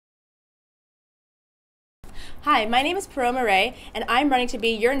Hi, my name is Paroma Ray, and I'm running to be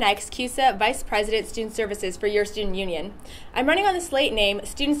your next CUSA Vice President Student Services for your student union. I'm running on the slate name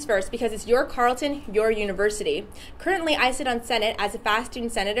Students First because it's your Carleton, your university. Currently, I sit on Senate as a FAST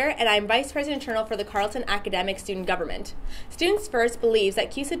student senator, and I'm Vice President Internal for the Carleton Academic Student Government. Students First believes that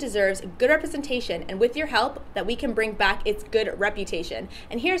CUSA deserves good representation, and with your help, that we can bring back its good reputation.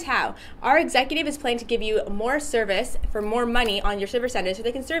 And here's how. Our executive is planning to give you more service for more money on your service centers so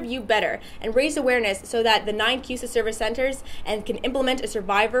they can serve you better and raise awareness so that the 9 CUSA service centers and can implement a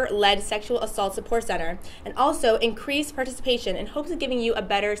survivor-led sexual assault support center and also increase participation in hopes of giving you a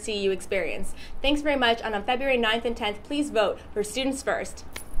better CU experience. Thanks very much, and on February 9th and 10th, please vote for Students First.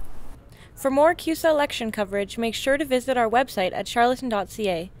 For more CUSA election coverage, make sure to visit our website at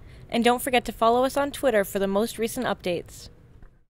charlatan.ca. And don't forget to follow us on Twitter for the most recent updates.